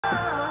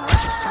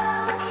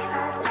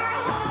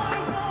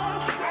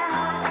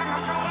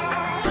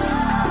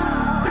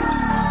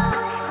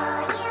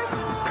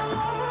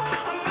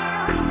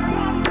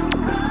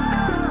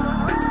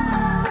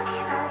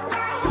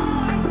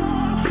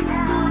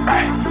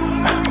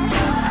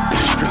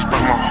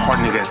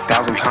it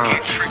 1,000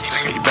 times.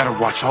 So you better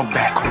watch your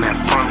back on that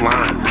front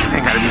line.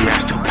 Ain't gotta be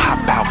mad to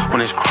pop out when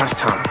it's crunch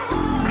time.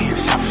 Being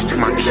selfish to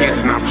my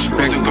kids is not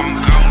respectable.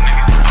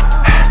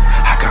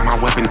 I got my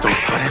weapon through,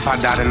 but if I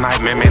die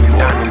tonight, man, and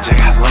Diamond J,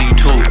 I love you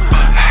too.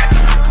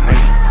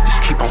 Nigga,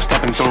 just keep on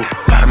stepping through.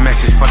 Got a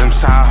message for them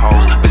side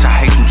hoes, bitch, I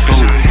hate you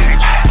too.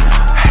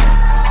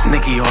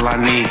 Nikki, all I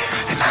need,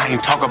 and I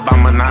ain't talk about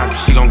my knives, but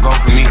she gon' go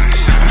for me.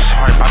 I'm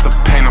sorry about the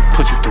pain I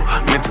put you through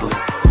mentally,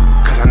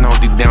 cause I know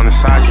deep down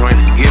inside you ain't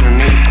forgiving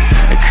me.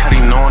 And Cuddy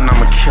knowing I'm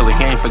a killer,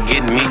 he ain't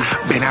forgetting me.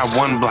 Been out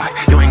one block,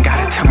 you ain't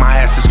gotta tell my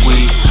ass to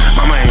squeeze.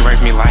 Mama ain't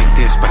raised me like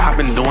this, but I've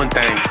been doing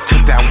things.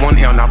 Took that one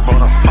L and I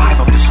brought a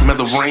 5 up to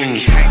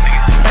smithereens.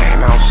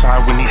 Ain't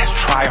outside, we need to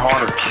try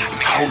harder.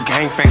 Whole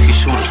gang fancy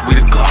shooters, we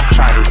the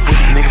Globetrotters.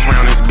 Niggas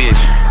round this bitch,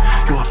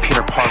 you a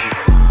Peter Parker.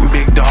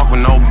 Big dog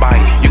with no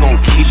bite, you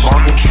gon' keep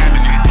barking.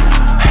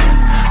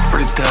 For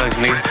the thugs,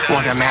 nigga,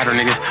 won't that matter,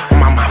 nigga? On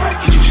my mama,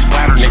 you just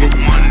splatter, nigga.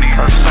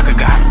 Her sucker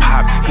got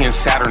popped, he ain't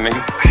sadder, nigga.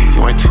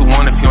 You ain't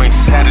 2-1 if you ain't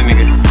sadder,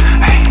 nigga.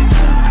 Hey,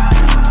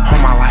 all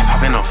my life I've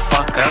been a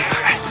fuck up.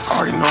 Hey,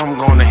 already know I'm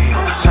going to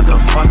hell. Shut the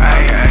fuck up.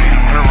 Hey, hey.